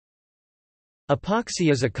EPOXI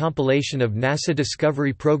is a compilation of NASA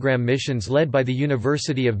Discovery Program missions led by the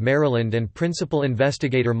University of Maryland and principal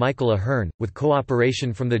investigator Michael Ahern, with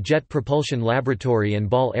cooperation from the Jet Propulsion Laboratory and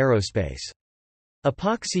Ball Aerospace.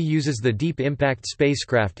 EPOXI uses the Deep Impact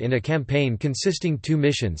spacecraft in a campaign consisting two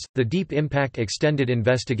missions, the Deep Impact Extended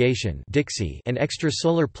Investigation and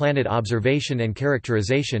Extrasolar Planet Observation and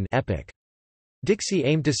Characterization (EPIC). DIXI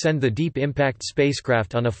aimed to send the Deep Impact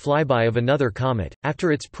spacecraft on a flyby of another comet,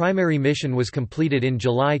 after its primary mission was completed in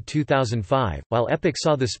July 2005, while EPIC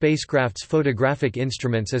saw the spacecraft's photographic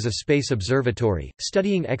instruments as a space observatory,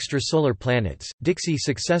 studying extrasolar planets. DIXI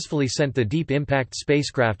successfully sent the Deep Impact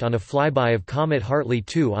spacecraft on a flyby of Comet Hartley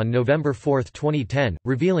 2 on November 4, 2010,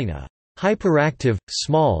 revealing a hyperactive,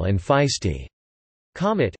 small and feisty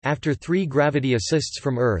comet, after 3 gravity assists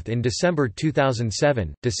from Earth in December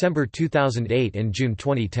 2007, December 2008 and June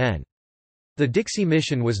 2010. The DIXI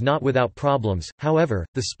mission was not without problems, however,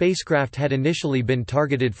 the spacecraft had initially been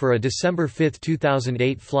targeted for a December 5,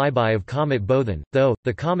 2008 flyby of Comet Bothan, though,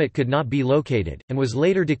 the comet could not be located, and was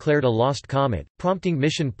later declared a lost comet, prompting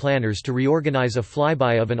mission planners to reorganize a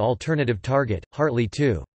flyby of an alternative target, Hartley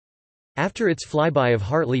 2. After its flyby of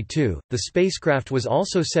Hartley 2, the spacecraft was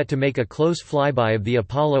also set to make a close flyby of the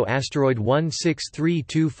Apollo asteroid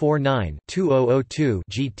 163249-2002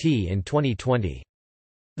 GT in 2020.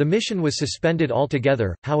 The mission was suspended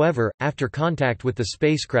altogether, however, after contact with the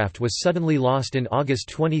spacecraft was suddenly lost in August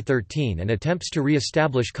 2013 and attempts to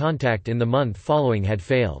re-establish contact in the month following had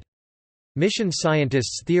failed. Mission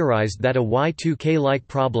scientists theorized that a Y2K-like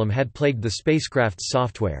problem had plagued the spacecraft's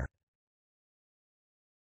software.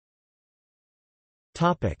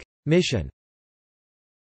 Mission.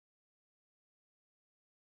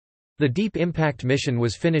 The Deep Impact mission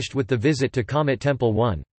was finished with the visit to Comet Tempel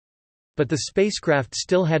 1. But the spacecraft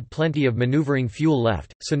still had plenty of maneuvering fuel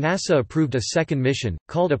left, so NASA approved a second mission,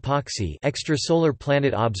 called EPOXI Extrasolar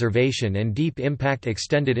Planet Observation and Deep Impact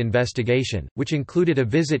Extended Investigation, which included a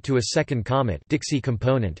visit to a second comet DIXI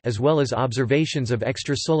component as well as observations of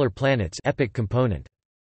extrasolar planets EPIC component.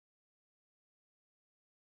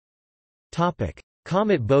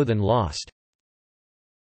 Comet Bothan lost.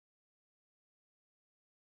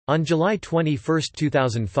 On July 21,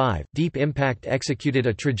 2005, Deep Impact executed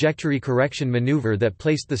a trajectory correction maneuver that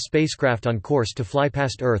placed the spacecraft on course to fly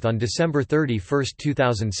past Earth on December 31,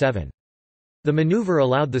 2007. The maneuver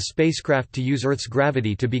allowed the spacecraft to use Earth's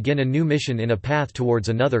gravity to begin a new mission in a path towards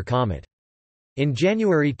another comet. In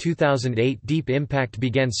January 2008, Deep Impact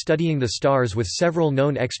began studying the stars with several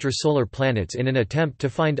known extrasolar planets in an attempt to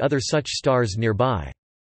find other such stars nearby.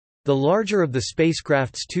 The larger of the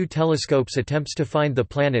spacecraft's two telescopes attempts to find the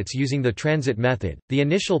planets using the transit method. The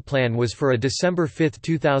initial plan was for a December 5,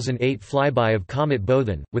 2008 flyby of Comet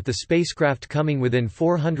Bothan, with the spacecraft coming within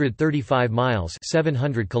 435 miles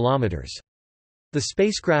 (700 kilometers). The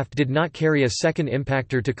spacecraft did not carry a second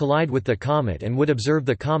impactor to collide with the comet and would observe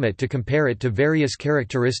the comet to compare it to various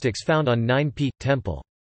characteristics found on 9P. Tempel.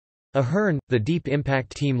 Ahern, the Deep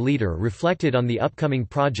Impact team leader, reflected on the upcoming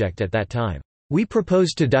project at that time. "We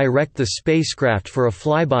propose to direct the spacecraft for a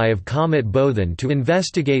flyby of Comet Bothan to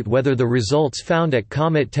investigate whether the results found at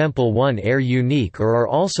Comet Tempel 1 are unique or are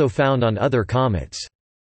also found on other comets."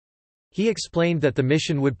 He explained that the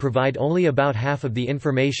mission would provide only about half of the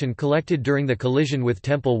information collected during the collision with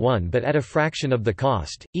Tempel 1 but at a fraction of the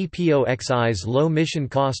cost. EPOXI's low mission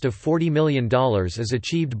cost of $40 million is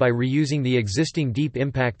achieved by reusing the existing Deep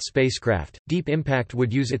Impact spacecraft. Deep Impact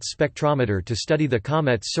would use its spectrometer to study the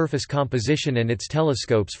comet's surface composition and its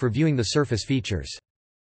telescopes for viewing the surface features.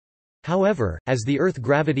 However, as the Earth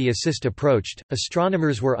gravity assist approached,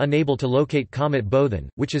 astronomers were unable to locate Comet Bothan,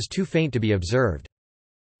 which is too faint to be observed.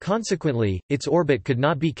 Consequently, its orbit could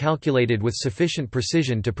not be calculated with sufficient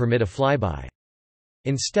precision to permit a flyby.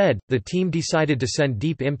 Instead, the team decided to send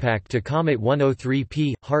Deep Impact to Comet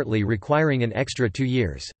 103P, Hartley, requiring an extra 2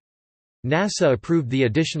 years. NASA approved the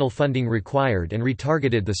additional funding required and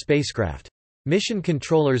retargeted the spacecraft. Mission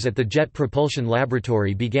controllers at the Jet Propulsion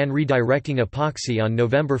Laboratory began redirecting EPOXI on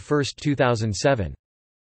November 1, 2007.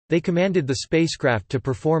 They commanded the spacecraft to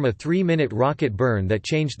perform a 3-minute rocket burn that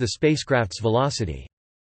changed the spacecraft's velocity.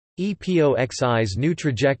 EPOXI's new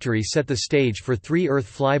trajectory set the stage for 3 Earth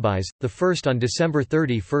flybys, the first on December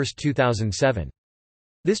 31, 2007.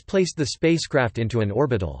 This placed the spacecraft into an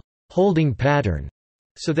orbital holding pattern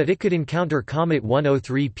so that it could encounter Comet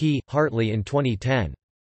 103P, Hartley in 2010.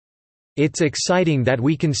 "It's exciting that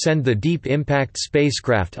we can send the Deep Impact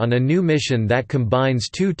spacecraft on a new mission that combines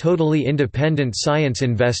two totally independent science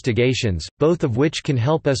investigations, both of which can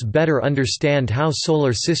help us better understand how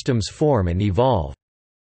solar systems form and evolve,"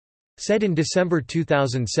 Said in December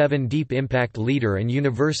 2007 Deep Impact leader and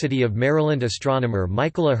University of Maryland astronomer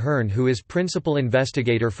Michael Ahern, who is principal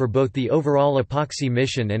investigator for both the overall EPOXI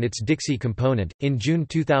mission and its Dixie component. In June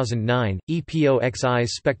 2009,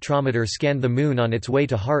 EPOXI's spectrometer scanned the Moon on its way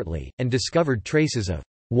to Hartley, and discovered traces of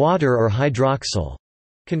water or hydroxyl,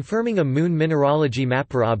 confirming a Moon mineralogy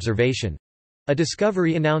mapper observation, a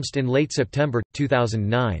discovery announced in late September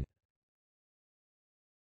 2009.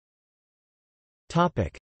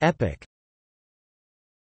 Epoch.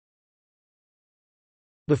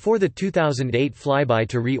 Before the 2008 flyby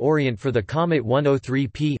to reorient for the Comet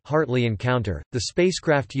 103P Hartley encounter, the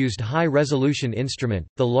spacecraft used high-resolution instrument,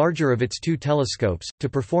 the larger of its two telescopes, to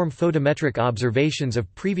perform photometric observations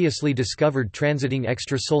of previously discovered transiting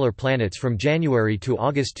extrasolar planets from January to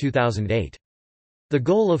August 2008. The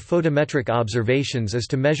goal of photometric observations is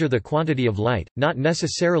to measure the quantity of light, not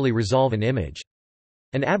necessarily resolve an image.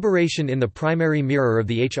 An aberration in the primary mirror of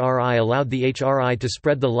the HRI allowed the HRI to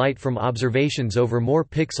spread the light from observations over more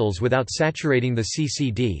pixels without saturating the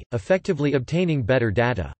CCD, effectively obtaining better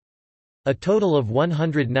data. A total of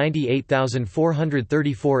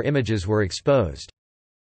 198,434 images were exposed.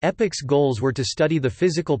 EPOX's goals were to study the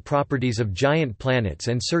physical properties of giant planets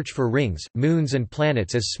and search for rings, moons and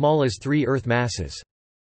planets as small as 3 Earth masses.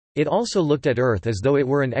 It also looked at Earth as though it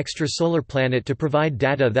were an extrasolar planet to provide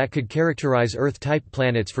data that could characterize Earth-type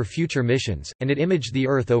planets for future missions, and it imaged the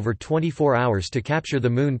Earth over 24 hours to capture the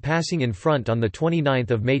Moon passing in front on 29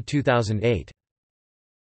 May 2008.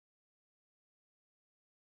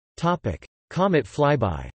 Comet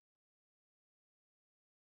flyby.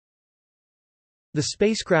 The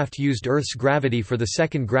spacecraft used Earth's gravity for the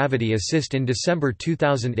second gravity assist in December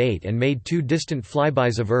 2008 and made 2 distant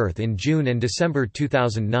flybys of Earth in June and December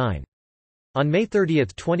 2009. On May 30,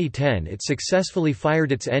 2010 it successfully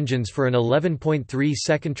fired its engines for an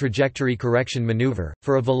 11.3-second trajectory correction maneuver,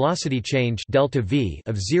 for a velocity change delta v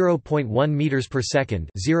of 0.1 meters per second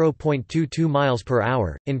 (0.22 miles per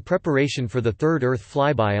hour), in preparation for the third Earth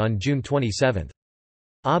flyby on June 27.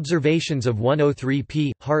 Observations of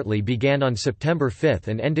 103P Hartley began on September 5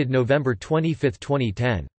 and ended November 25,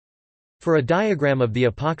 2010. For a diagram of the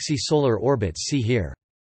EPOXI solar orbits, see here.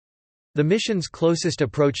 The mission's closest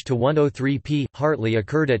approach to 103P Hartley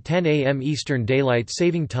occurred at 10 a.m. Eastern Daylight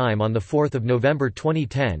Saving Time on 4 November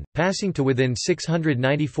 2010, passing to within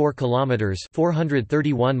 694 kilometers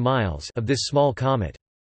 (431 miles) of this small comet.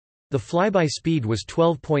 The flyby speed was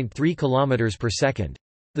 12.3 kilometers per second.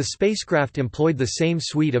 The spacecraft employed the same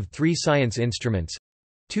suite of 3 science instruments,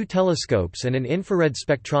 2 telescopes and an infrared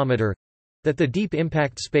spectrometer, that the Deep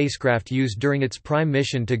Impact spacecraft used during its prime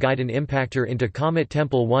mission to guide an impactor into Comet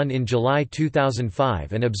Tempel 1 in July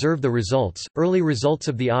 2005 and observe the results. Early results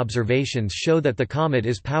of the observations show that the comet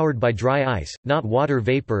is powered by dry ice, not water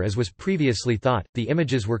vapor as was previously thought. The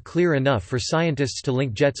images were clear enough for scientists to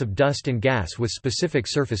link jets of dust and gas with specific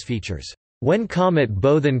surface features. When Comet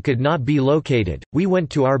Bothan could not be located, we went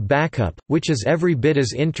to our backup, which is every bit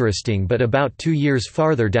as interesting but about 2 years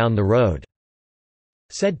farther down the road,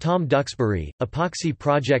 said Tom Duxbury, EPOXI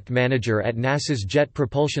project manager at NASA's Jet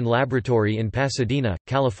Propulsion Laboratory in Pasadena,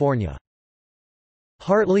 California.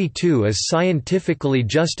 Hartley 2 is scientifically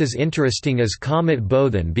just as interesting as Comet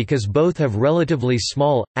Bothan because both have relatively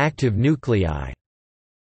small, active nuclei,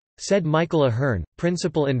 said Michael Ahern,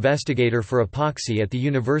 principal investigator for EPOXI at the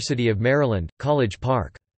University of Maryland, College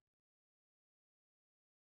Park.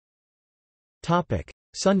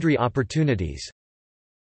 Sundry opportunities.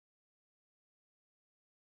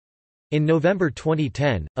 In November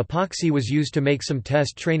 2010, EPOXI was used to make some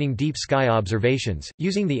test training deep sky observations,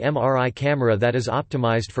 using the MRI camera that is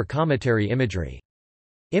optimized for cometary imagery.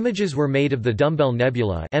 Images were made of the Dumbbell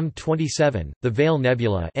Nebula M27, the Veil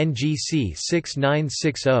Nebula NGC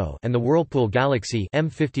 6960, and the Whirlpool Galaxy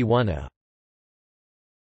M51A.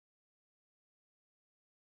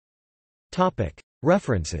 Topic: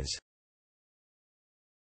 References.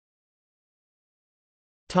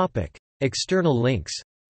 Topic: External links.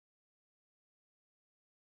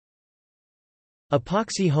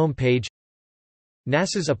 EPOXI homepage,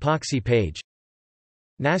 NASA's EPOXI page.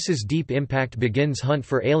 NASA's Deep Impact begins hunt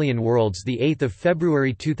for alien worlds 8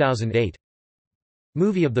 February 2008.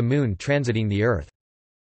 Movie of the Moon transiting the Earth.